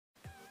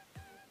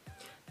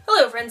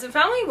Hello friends and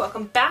family,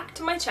 welcome back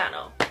to my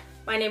channel.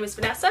 My name is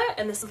Vanessa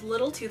and this is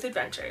Little Tooth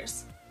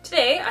Adventures.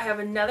 Today I have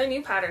another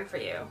new pattern for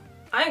you.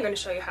 I am going to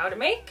show you how to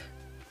make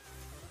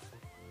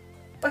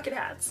bucket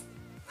hats.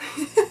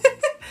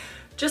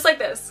 Just like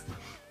this.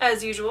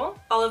 As usual,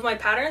 all of my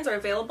patterns are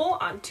available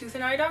on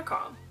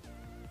toothandeye.com.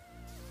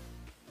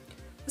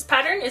 This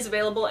pattern is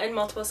available in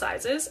multiple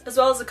sizes, as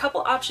well as a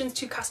couple options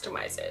to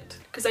customize it,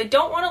 because I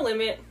don't want to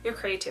limit your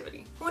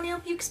creativity. I want to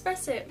help you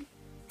express it.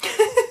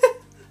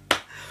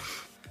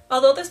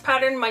 Although this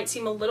pattern might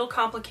seem a little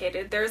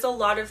complicated, there's a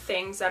lot of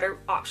things that are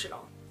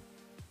optional.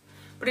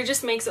 But it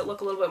just makes it look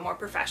a little bit more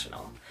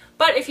professional.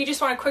 But if you just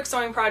want a quick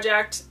sewing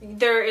project,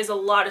 there is a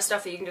lot of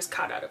stuff that you can just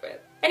cut out of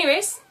it.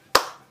 Anyways,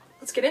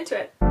 let's get into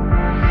it.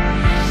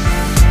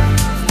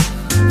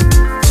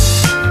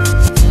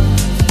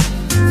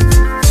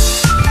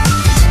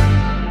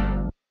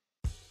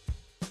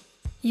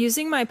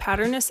 Using my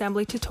pattern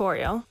assembly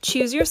tutorial,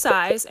 choose your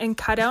size and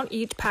cut out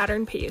each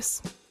pattern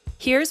piece.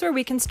 Here's where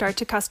we can start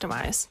to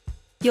customize.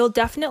 You'll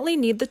definitely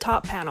need the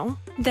top panel.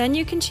 Then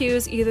you can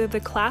choose either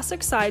the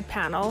classic side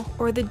panel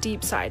or the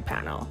deep side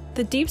panel.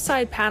 The deep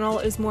side panel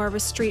is more of a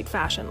street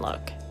fashion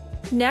look.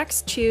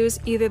 Next, choose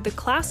either the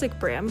classic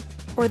brim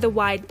or the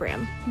wide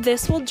brim.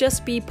 This will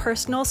just be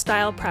personal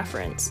style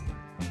preference.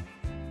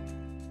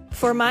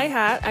 For my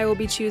hat, I will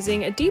be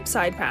choosing a deep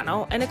side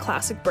panel and a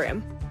classic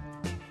brim.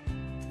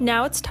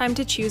 Now it's time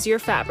to choose your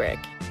fabric.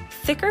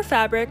 Thicker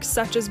fabrics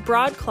such as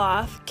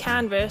broadcloth,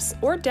 canvas,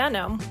 or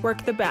denim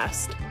work the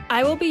best.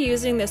 I will be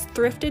using this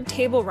thrifted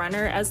table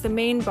runner as the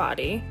main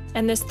body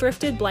and this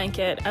thrifted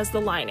blanket as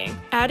the lining.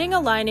 Adding a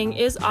lining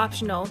is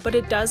optional, but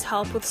it does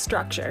help with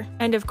structure.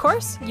 And of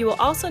course, you will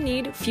also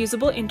need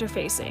fusible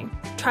interfacing.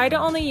 Try to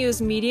only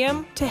use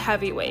medium to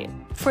heavyweight.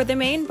 For the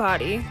main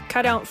body,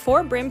 cut out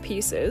 4 brim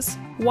pieces,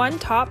 1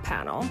 top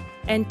panel,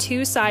 and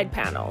 2 side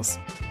panels.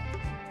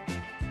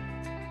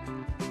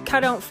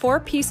 Cut out 4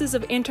 pieces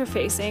of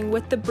interfacing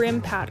with the brim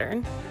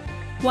pattern,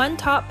 1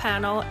 top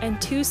panel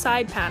and 2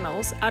 side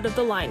panels out of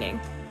the lining.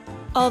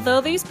 Although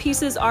these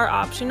pieces are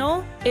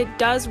optional, it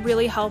does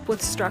really help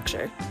with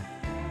structure.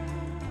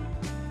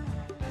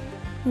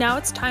 Now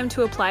it's time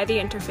to apply the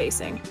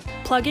interfacing.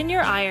 Plug in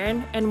your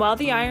iron, and while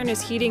the iron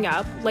is heating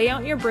up, lay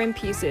out your brim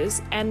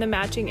pieces and the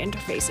matching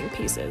interfacing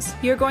pieces.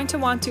 You're going to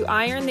want to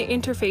iron the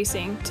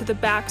interfacing to the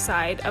back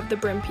side of the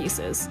brim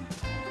pieces.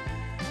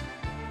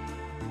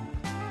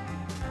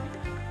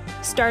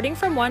 Starting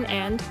from one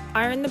end,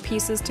 iron the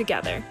pieces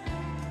together.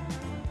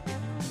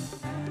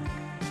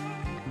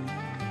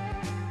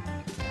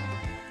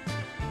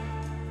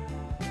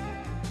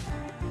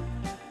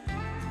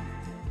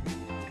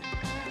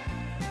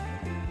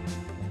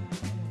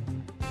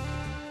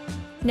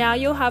 Now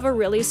you'll have a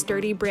really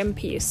sturdy brim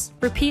piece.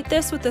 Repeat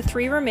this with the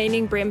 3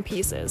 remaining brim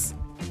pieces.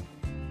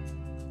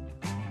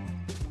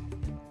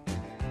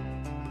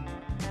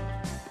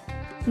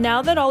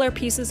 Now that all our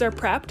pieces are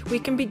prepped, we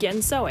can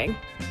begin sewing.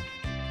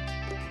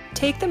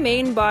 Take the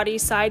main body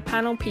side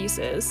panel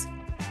pieces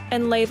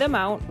and lay them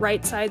out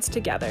right sides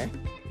together.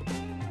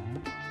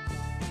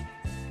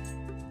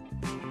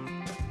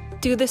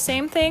 Do the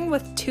same thing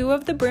with 2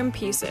 of the brim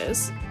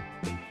pieces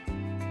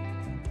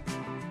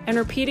and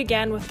repeat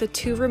again with the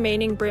 2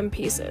 remaining brim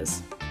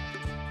pieces.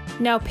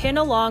 Now pin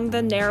along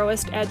the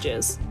narrowest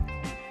edges.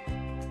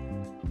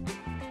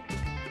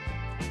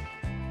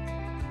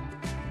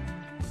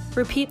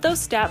 Repeat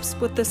those steps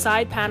with the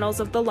side panels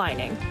of the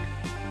lining.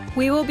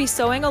 We will be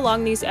sewing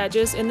along these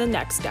edges in the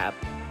next step.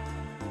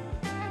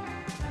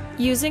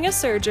 Using a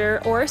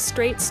serger or a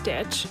straight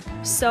stitch,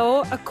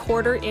 sew a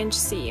 1/4 inch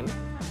seam.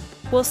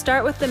 We'll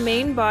start with the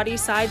main body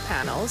side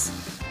panels.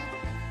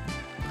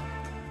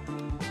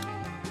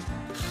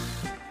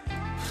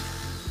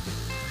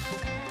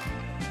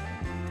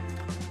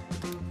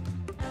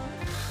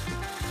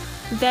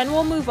 Then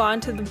we'll move on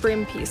to the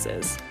brim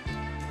pieces.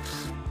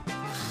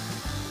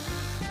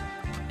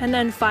 And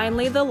then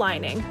finally the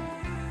lining.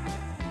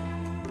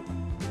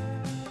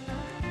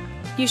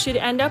 You should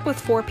end up with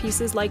 4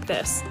 pieces like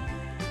this.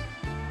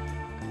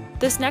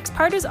 This next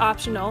part is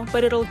optional,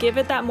 but it'll give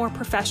it that more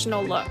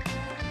professional look.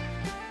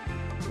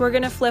 We're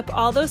going to flip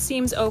all those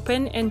seams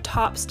open and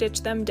top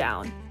stitch them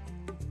down.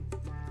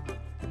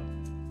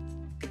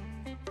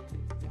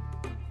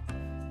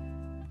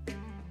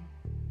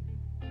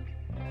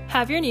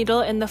 Have your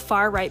needle in the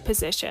far right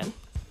position.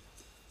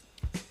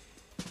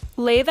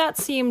 Lay that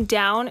seam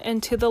down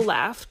and to the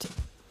left,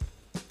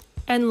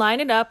 and line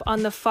it up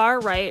on the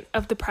far right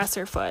of the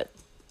presser foot.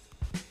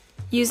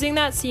 Using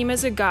that seam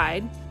as a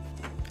guide,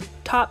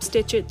 top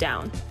stitch it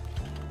down.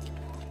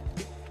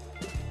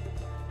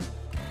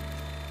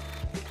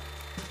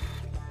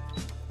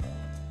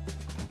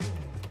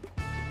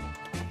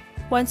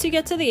 Once you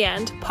get to the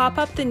end, pop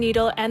up the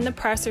needle and the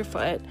presser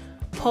foot,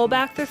 pull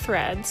back the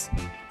threads,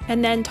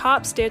 and then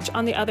top stitch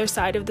on the other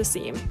side of the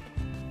seam.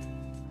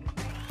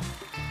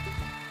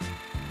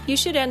 You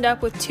should end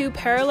up with 2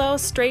 parallel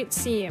straight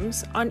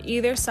seams on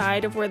either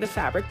side of where the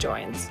fabric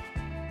joins.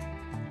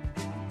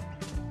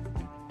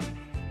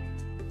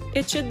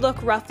 It should look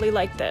roughly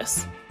like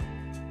this.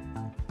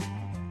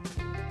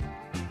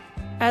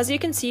 As you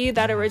can see,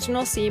 that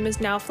original seam is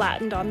now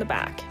flattened on the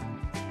back.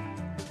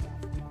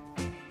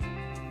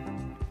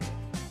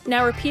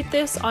 Now repeat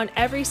this on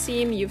every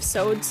seam you've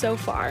sewed so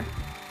far.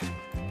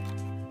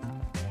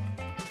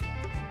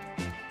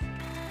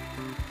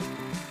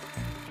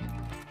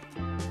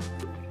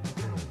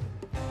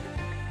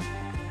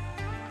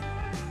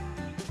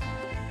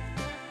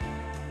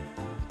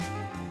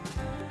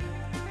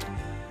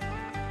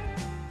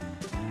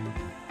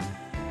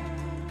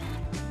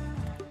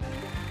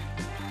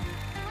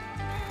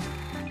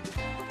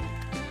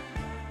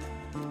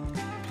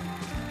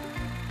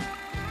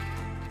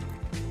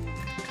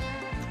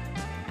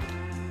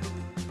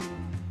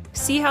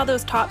 See how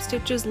those top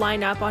stitches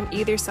line up on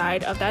either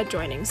side of that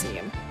joining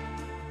seam.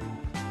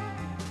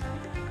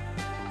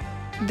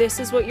 This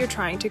is what you're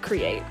trying to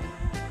create.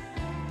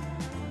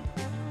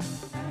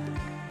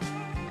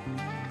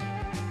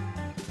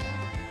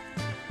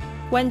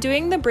 When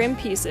doing the brim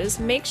pieces,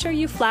 make sure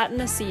you flatten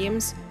the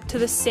seams to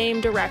the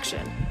same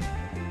direction.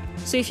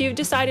 So if you've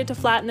decided to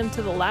flatten them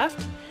to the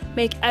left,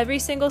 make every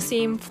single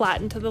seam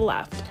flatten to the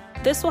left.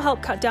 This will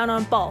help cut down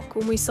on bulk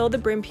when we sew the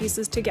brim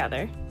pieces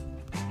together.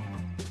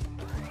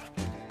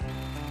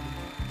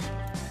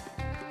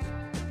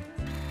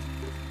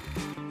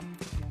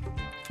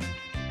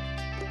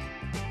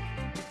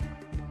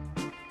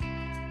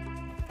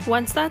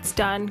 Once that's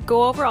done,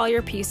 go over all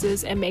your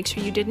pieces and make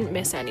sure you didn't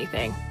miss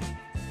anything.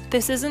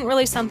 This isn't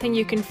really something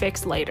you can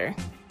fix later,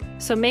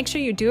 so make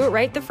sure you do it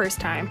right the first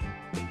time.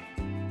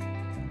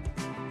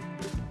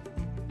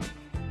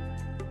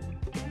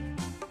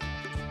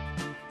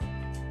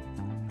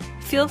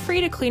 Feel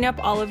free to clean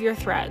up all of your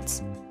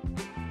threads.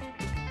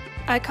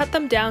 I cut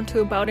them down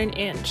to about 1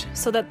 inch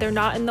so that they're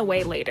not in the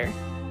way later.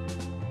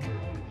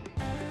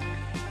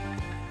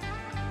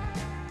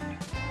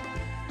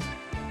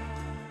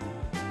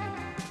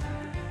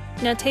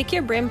 Now take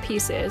your brim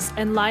pieces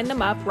and line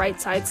them up right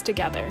sides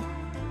together.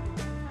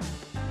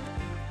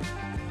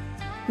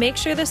 Make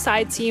sure the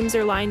side seams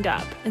are lined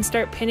up and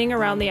start pinning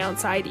around the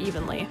outside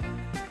evenly.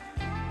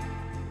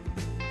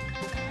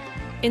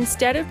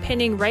 Instead of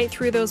pinning right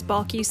through those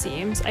bulky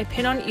seams, I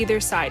pin on either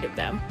side of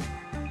them.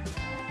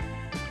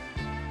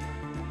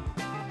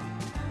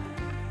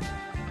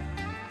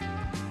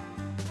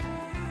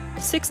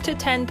 Six to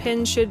 10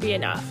 pins should be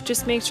enough.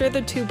 Just make sure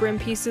the two brim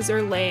pieces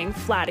are laying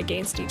flat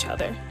against each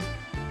other.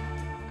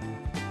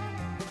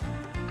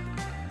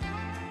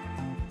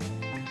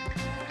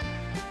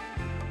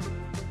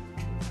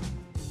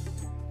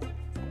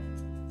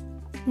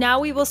 Now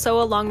we will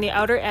sew along the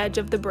outer edge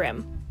of the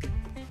brim.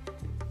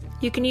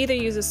 You can either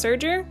use a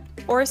serger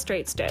or a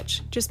straight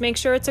stitch. Just make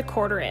sure it's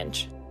 1/4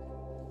 inch.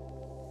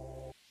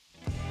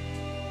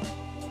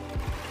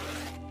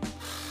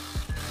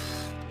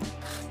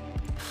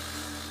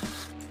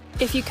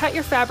 If you cut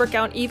your fabric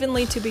out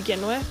evenly to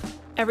begin with,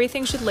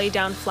 everything should lay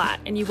down flat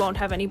and you won't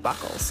have any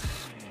buckles.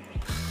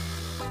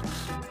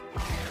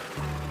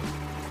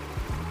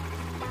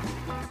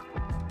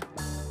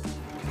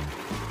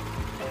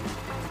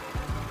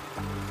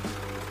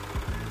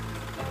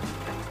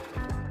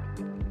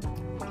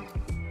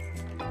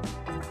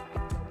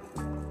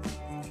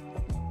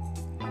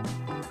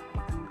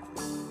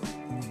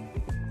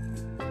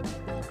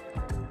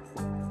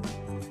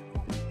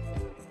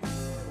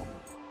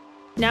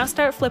 Now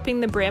start flipping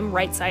the brim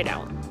right side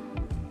out.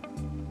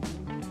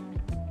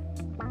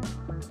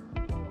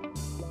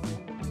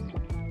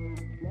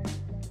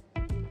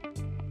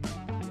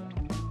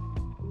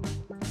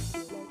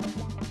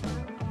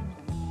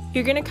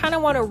 You're going to kind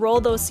of want to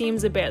roll those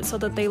seams a bit so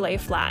that they lay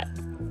flat.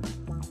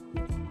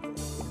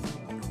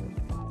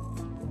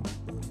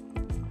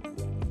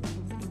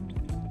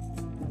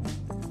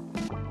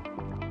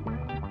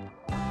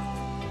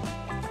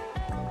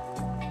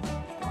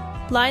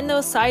 Line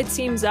those side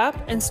seams up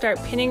and start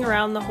pinning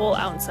around the whole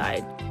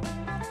outside.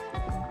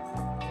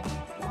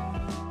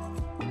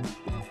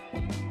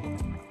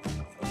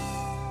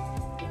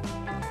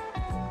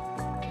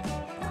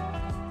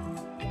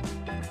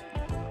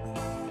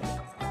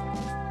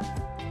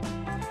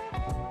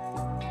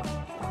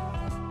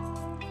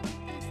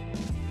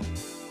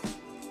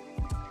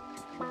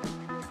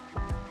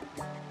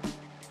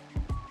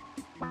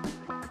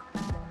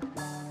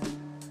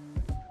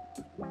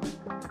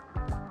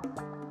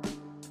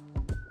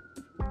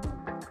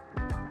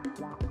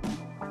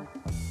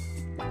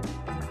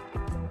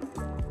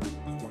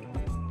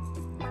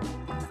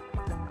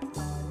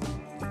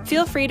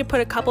 Feel free to put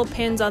a couple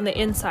pins on the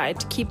inside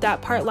to keep that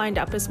part lined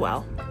up as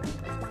well.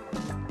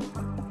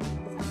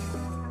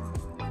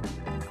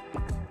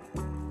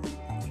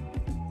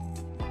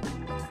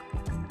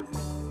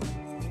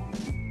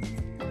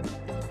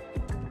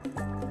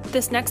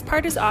 This next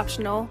part is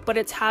optional, but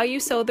it's how you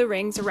sew the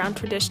rings around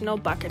traditional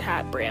bucket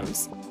hat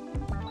brims.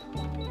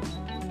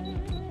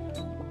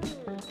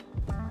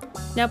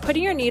 Now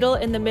putting your needle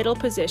in the middle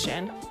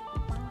position,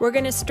 we're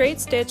going to straight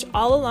stitch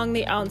all along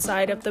the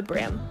outside of the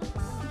brim.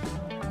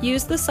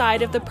 Use the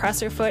side of the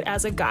presser foot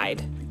as a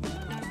guide.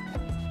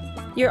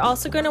 You're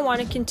also going to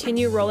want to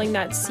continue rolling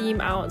that seam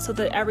out so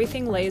that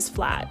everything lays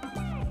flat.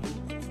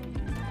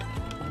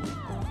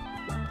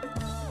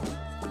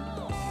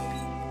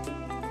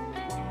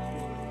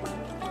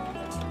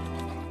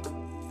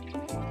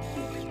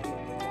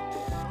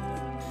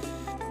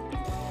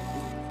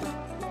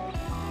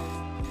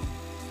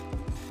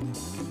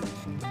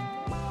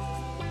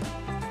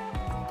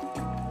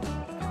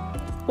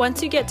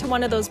 Once you get to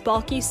one of those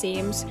bulky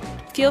seams,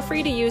 feel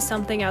free to use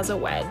something as a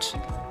wedge.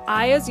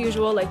 I, as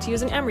usual, like to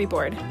use an emery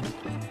board.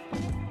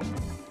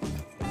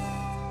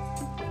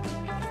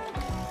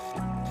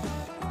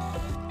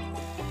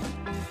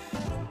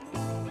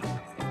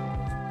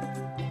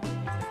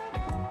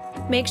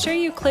 Make sure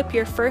you clip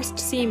your first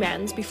seam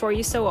ends before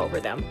you sew over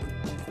them.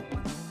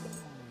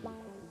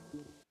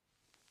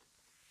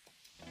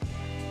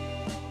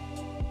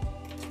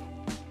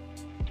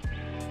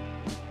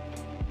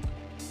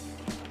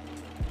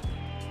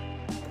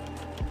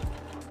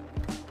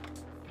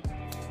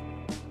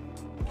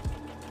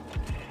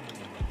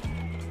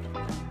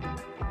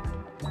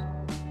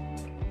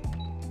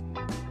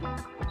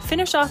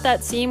 Finish off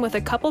that seam with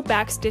a couple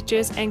back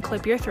stitches and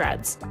clip your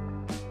threads.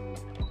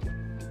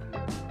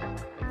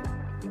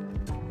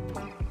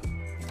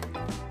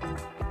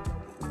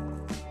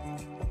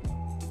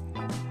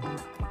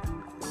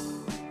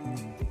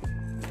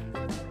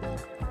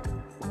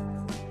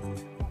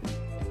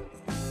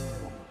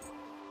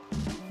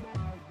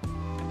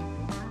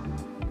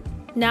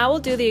 Now we'll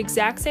do the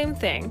exact same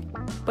thing,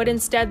 but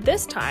instead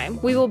this time,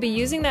 we will be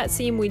using that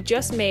seam we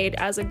just made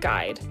as a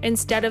guide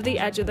instead of the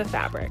edge of the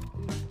fabric.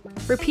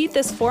 Repeat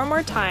this 4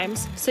 more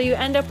times so you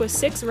end up with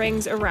 6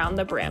 rings around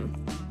the brim.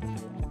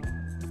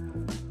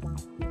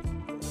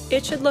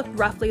 It should look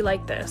roughly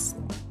like this.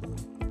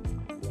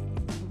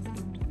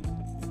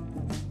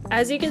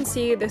 As you can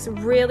see, this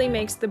really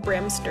makes the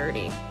brim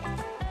sturdy.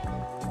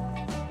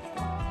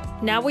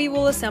 Now we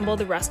will assemble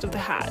the rest of the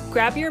hat.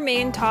 Grab your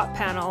main top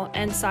panel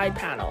and side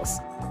panels.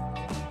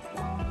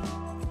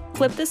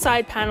 Flip the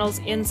side panels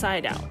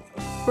inside out.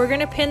 We're going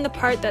to pin the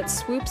part that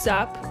swoops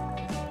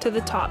up to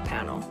the top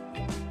panel.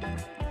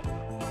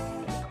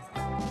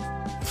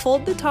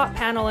 Fold the top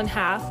panel in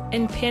half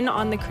and pin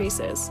on the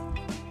creases.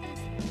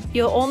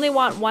 You'll only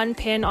want 1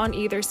 pin on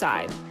either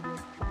side.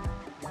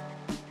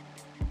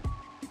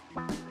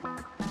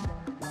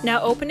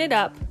 Now open it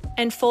up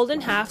and fold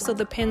in half so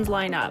the pins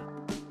line up.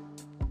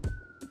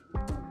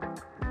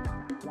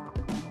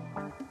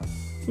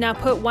 Now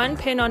put 1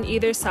 pin on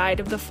either side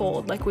of the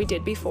fold like we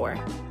did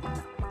before.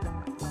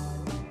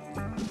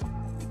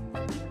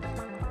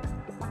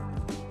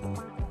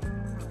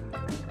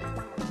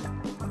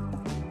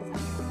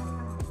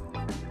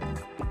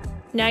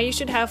 Now you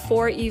should have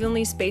 4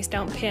 evenly spaced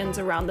out pins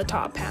around the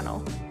top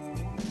panel.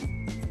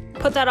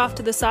 Put that off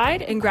to the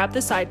side and grab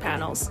the side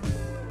panels.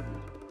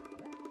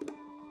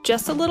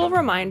 Just a little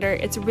reminder,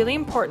 it's really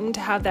important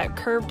to have that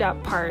curved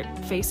up part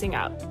facing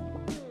up.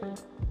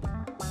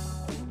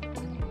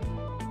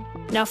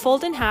 Now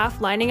fold in half,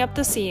 lining up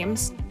the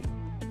seams,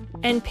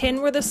 and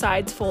pin where the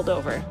sides fold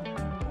over.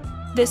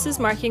 This is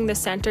marking the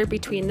center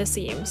between the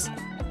seams.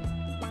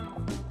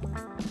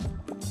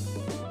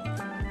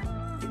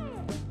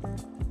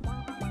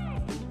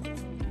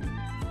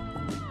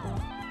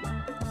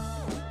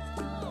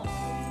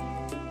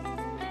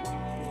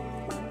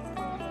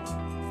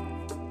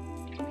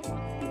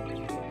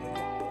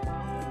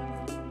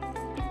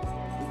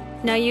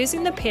 Now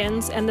using the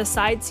pins and the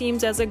side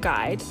seams as a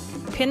guide,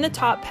 pin the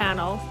top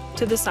panel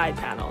to the side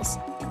panels.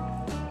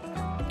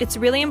 It's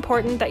really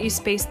important that you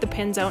space the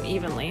pins out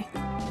evenly.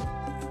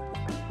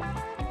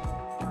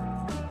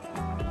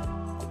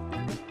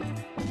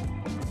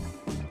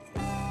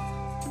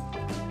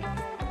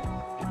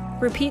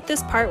 Repeat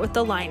this part with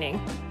the lining.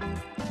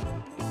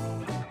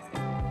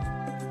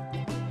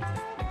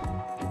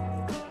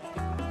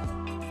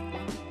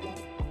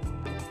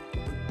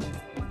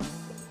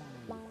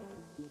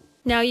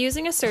 Now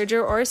using a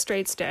serger or a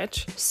straight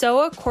stitch, sew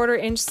a 1/4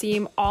 inch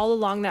seam all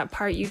along that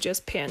part you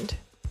just pinned.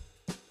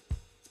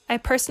 I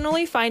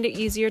personally find it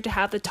easier to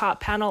have the top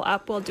panel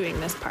up while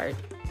doing this part.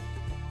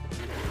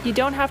 You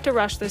don't have to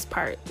rush this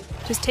part,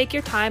 just take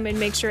your time and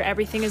make sure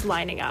everything is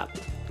lining up.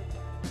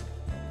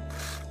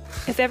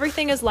 If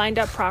everything is lined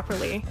up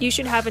properly, you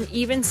should have an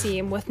even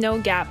seam with no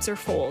gaps or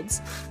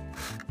folds.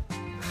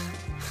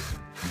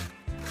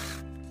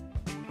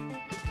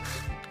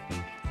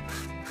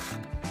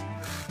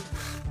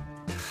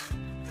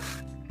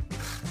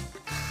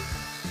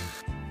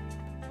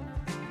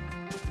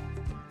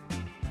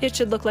 It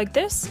should look like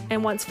this,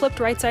 and once flipped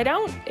right side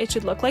out, it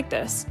should look like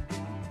this.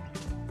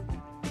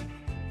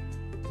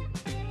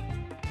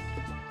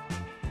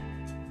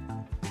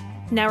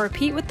 Now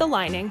repeat with the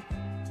lining.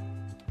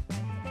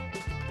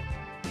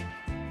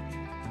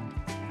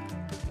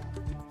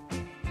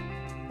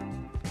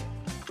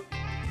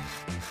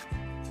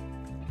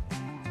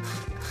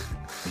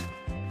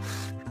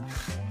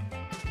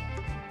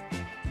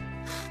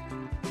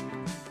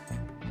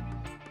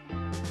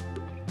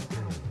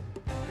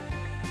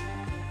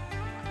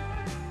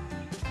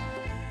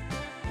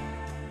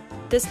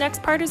 This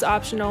next part is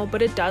optional,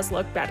 but it does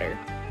look better.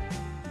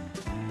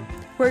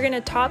 We're going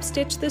to top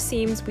stitch the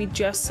seams we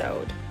just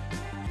sewed,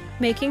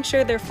 making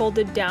sure they're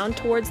folded down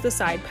towards the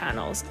side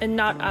panels and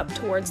not up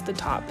towards the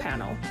top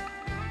panel.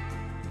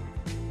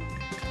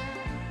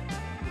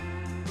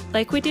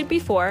 Like we did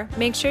before,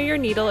 make sure your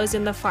needle is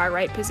in the far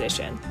right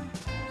position.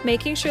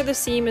 Making sure the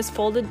seam is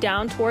folded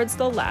down towards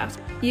the left,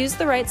 use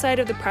the right side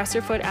of the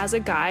presser foot as a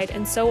guide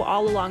and sew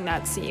all along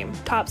that seam,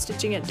 top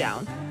stitching it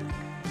down.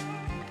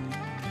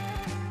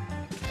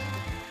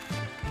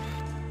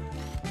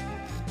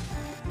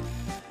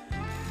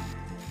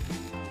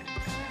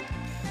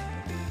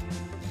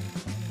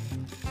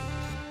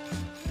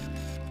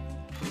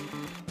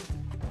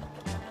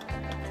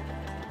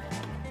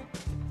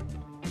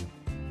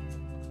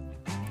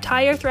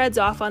 Tie your threads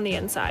off on the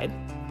inside.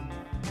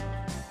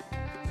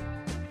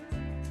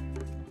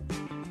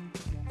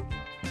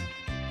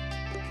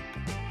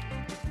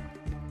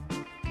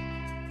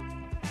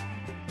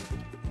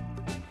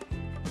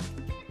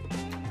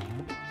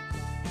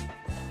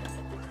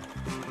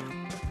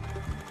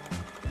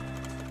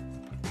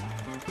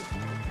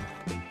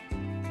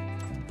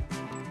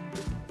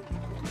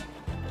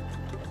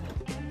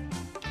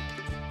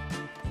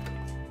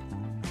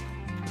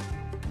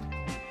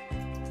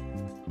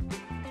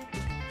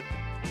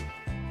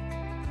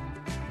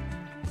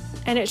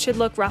 And it should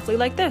look roughly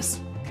like this.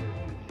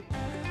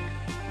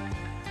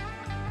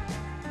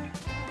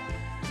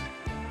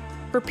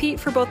 Repeat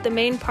for both the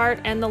main part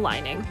and the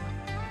lining.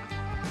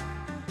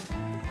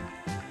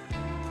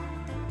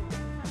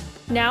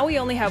 Now we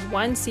only have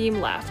one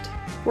seam left.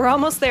 We're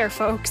almost there,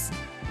 folks.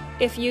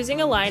 If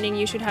using a lining,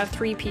 you should have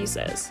 3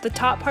 pieces: the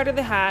top part of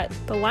the hat,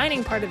 the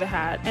lining part of the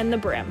hat, and the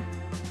brim.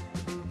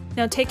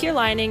 Now take your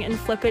lining and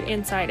flip it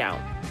inside out.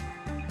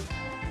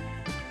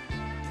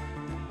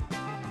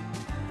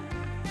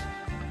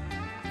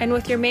 And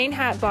with your main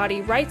hat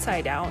body right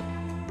side out,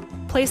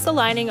 place the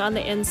lining on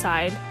the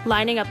inside,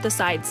 lining up the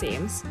side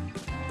seams.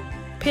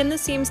 Pin the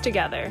seams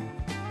together.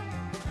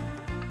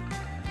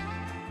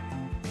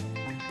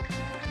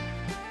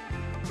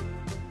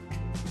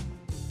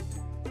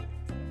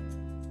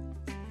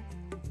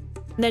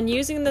 Then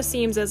using the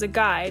seams as a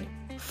guide,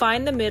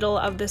 find the middle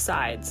of the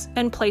sides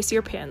and place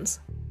your pins.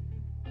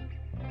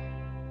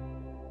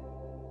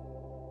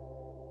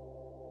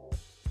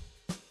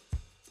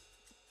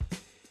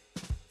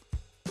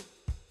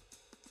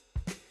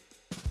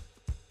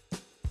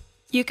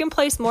 You can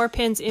place more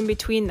pins in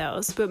between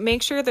those, but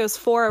make sure those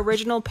 4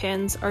 original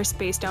pins are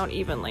spaced out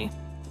evenly.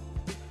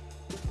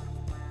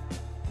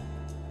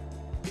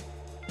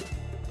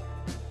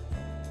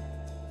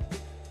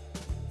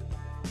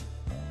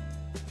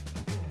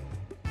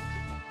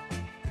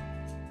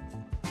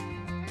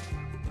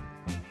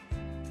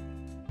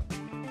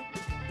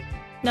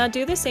 Now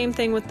do the same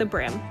thing with the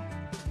brim.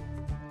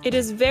 It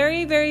is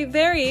very, very,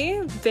 very,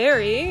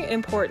 very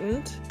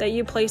important that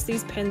you place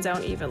these pins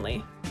out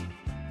evenly.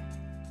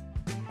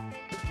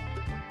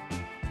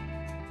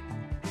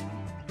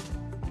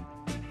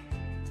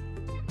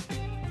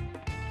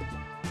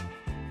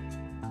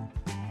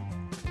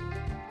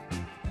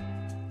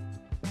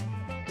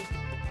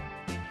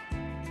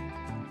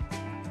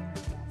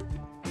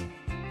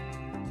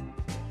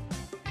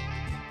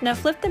 Now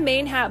flip the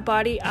main hat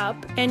body up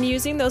and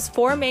using those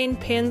 4 main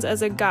pins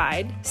as a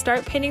guide,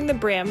 start pinning the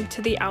brim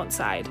to the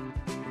outside.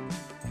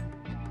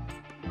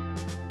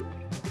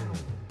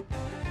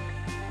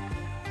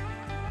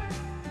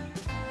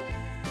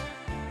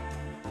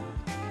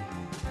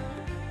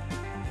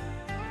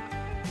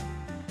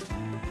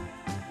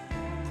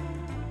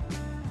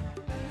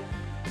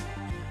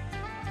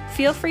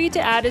 Feel free to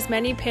add as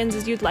many pins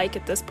as you'd like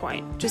at this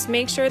point. Just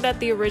make sure that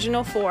the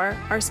original 4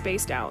 are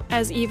spaced out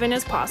as even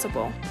as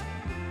possible.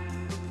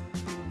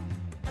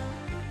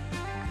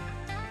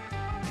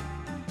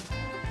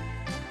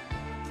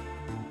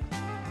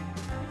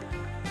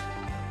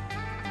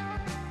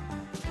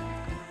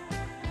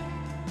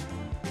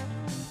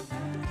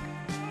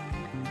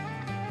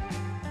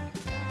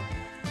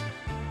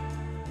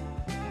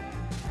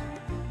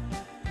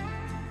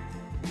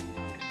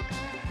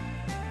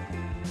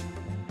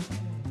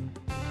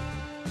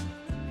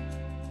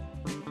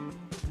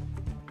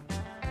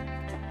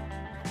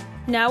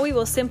 Now we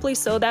will simply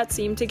sew that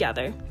seam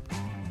together.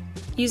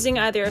 Using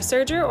either a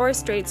serger or a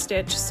straight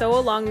stitch, sew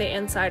along the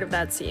inside of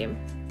that seam.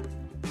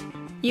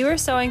 You are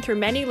sewing through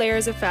many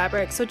layers of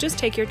fabric, so just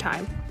take your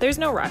time. There's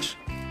no rush.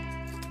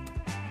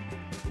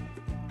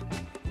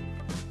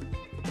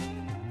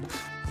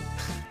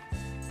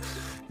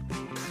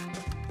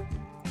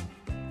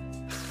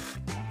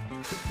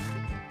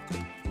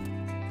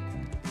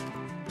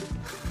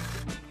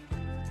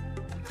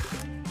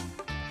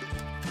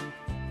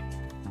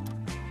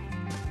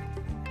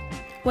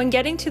 When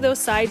getting to those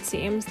side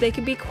seams, they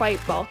can be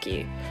quite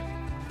bulky,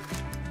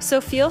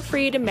 so feel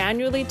free to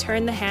manually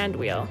turn the hand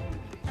wheel.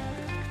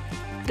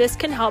 This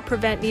can help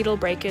prevent needle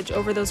breakage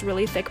over those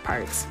really thick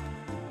parts.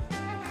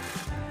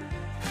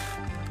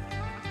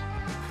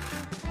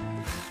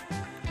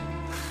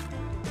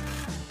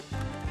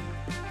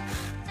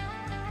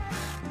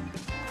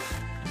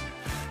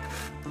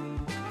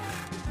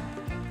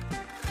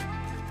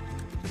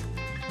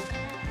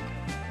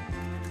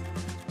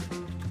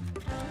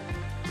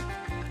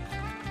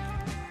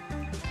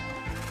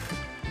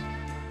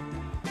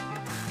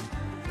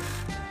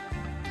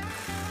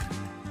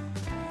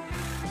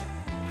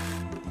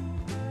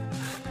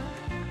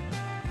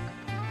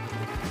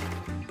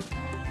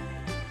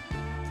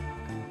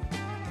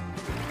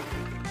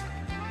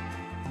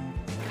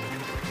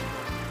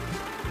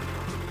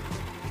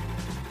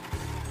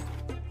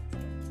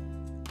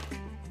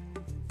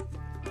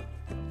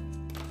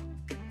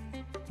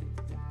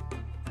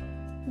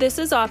 This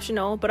is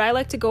optional, but I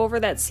like to go over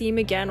that seam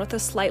again with a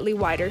slightly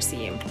wider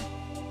seam.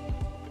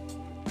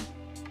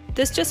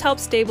 This just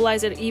helps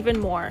stabilize it even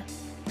more.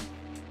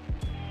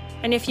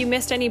 And if you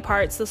missed any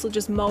parts, this will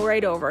just mow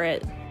right over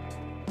it.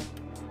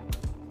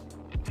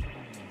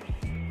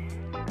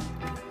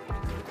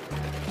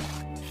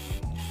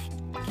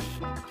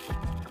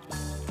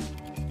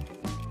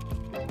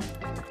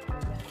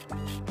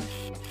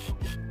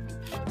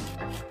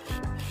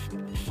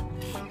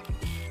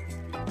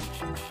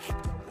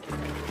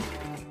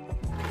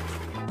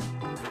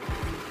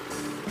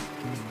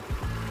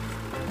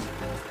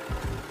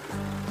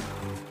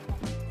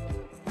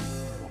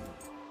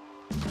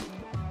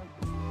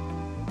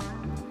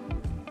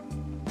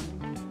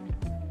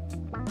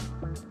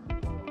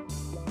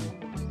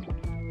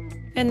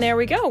 And there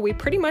we go, we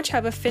pretty much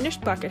have a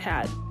finished bucket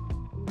hat.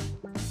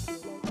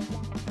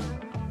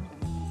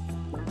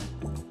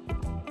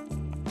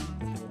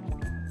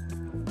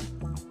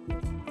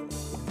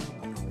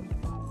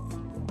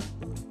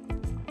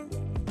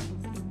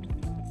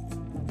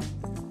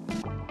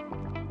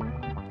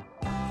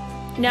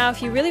 Now,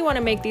 if you really want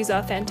to make these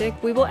authentic,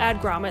 we will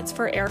add grommets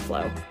for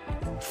airflow.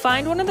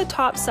 Find one of the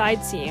top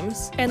side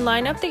seams and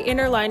line up the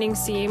inner lining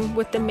seam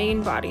with the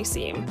main body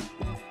seam,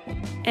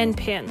 and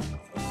pin.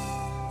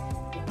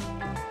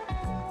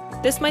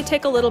 This might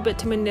take a little bit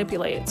to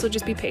manipulate, so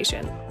just be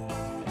patient.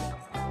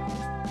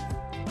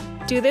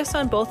 Do this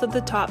on both of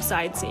the top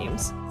side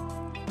seams.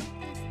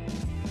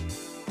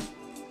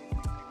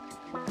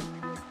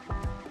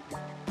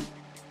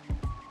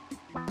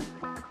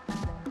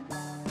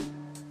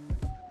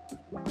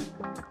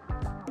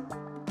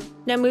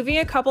 Now, moving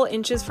a couple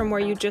inches from where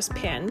you just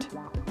pinned,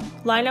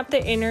 line up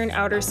the inner and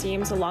outer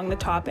seams along the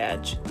top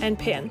edge and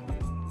pin.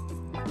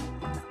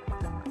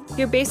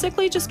 You're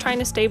basically just trying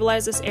to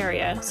stabilize this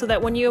area so that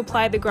when you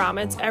apply the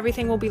grommets,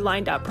 everything will be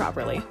lined up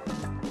properly.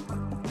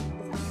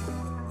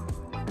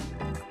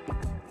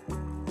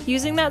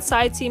 Using that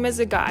side seam as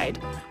a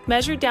guide,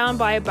 measure down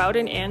by about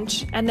an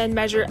inch and then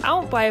measure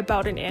out by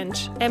about an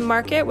inch and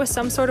mark it with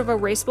some sort of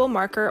erasable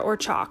marker or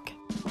chalk.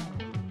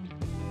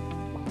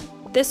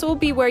 This will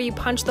be where you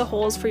punch the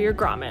holes for your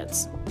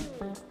grommets.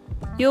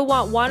 You'll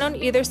want one on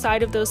either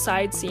side of those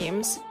side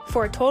seams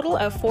for a total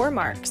of 4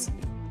 marks.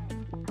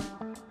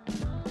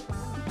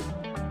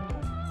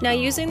 Now,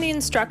 using the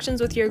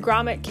instructions with your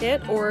grommet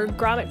kit or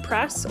grommet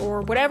press or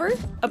whatever,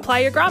 apply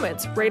your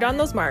grommets right on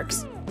those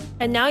marks.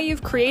 And now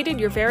you've created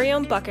your very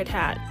own bucket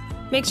hat.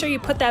 Make sure you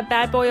put that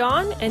bad boy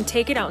on and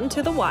take it out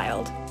into the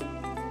wild.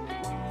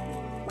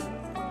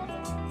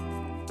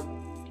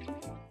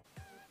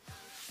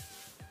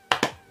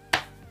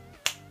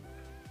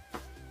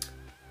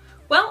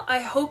 Well, I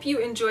hope you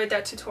enjoyed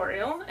that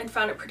tutorial and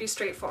found it pretty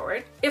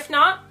straightforward. If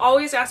not,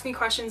 always ask me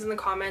questions in the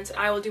comments and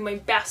I will do my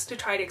best to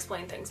try to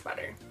explain things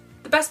better.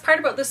 The best part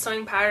about this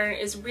sewing pattern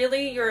is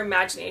really your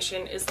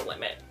imagination is the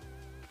limit.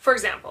 For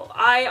example,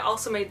 I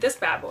also made this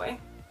bad boy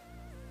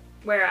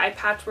where I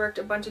patchworked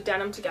a bunch of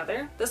denim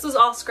together. This was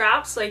all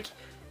scraps. Like,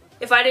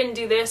 if I didn't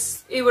do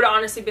this, it would have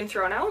honestly been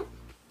thrown out.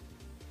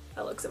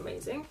 That looks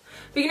amazing.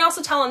 But you can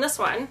also tell on this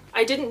one,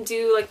 I didn't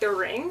do like the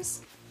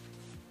rings.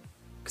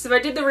 Because if I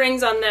did the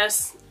rings on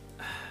this,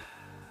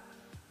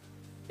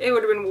 it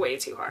would have been way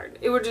too hard.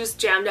 It would have just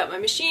jammed up my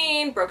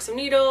machine, broke some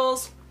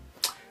needles.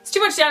 It's too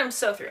much denim to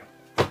sew through.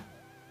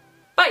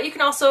 But you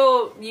can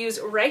also use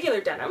regular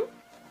denim.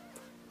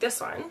 This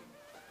one.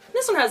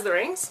 This one has the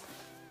rings.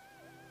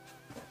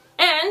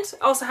 And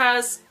also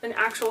has an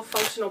actual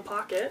functional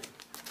pocket.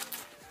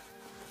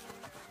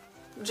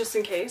 Just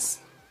in case.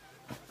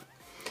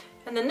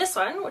 And then this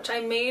one, which I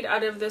made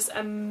out of this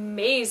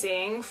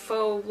amazing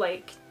faux,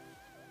 like,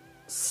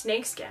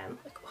 snake skin.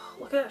 Like, oh,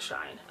 look at that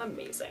shine.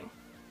 Amazing.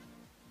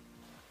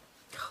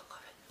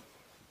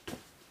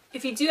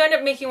 If you do end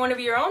up making one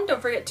of your own,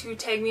 don't forget to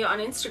tag me on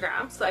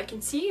Instagram so I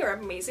can see your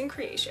amazing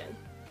creation.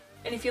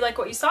 And if you like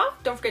what you saw,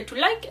 don't forget to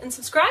like and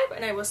subscribe,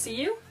 and I will see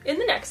you in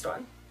the next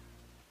one.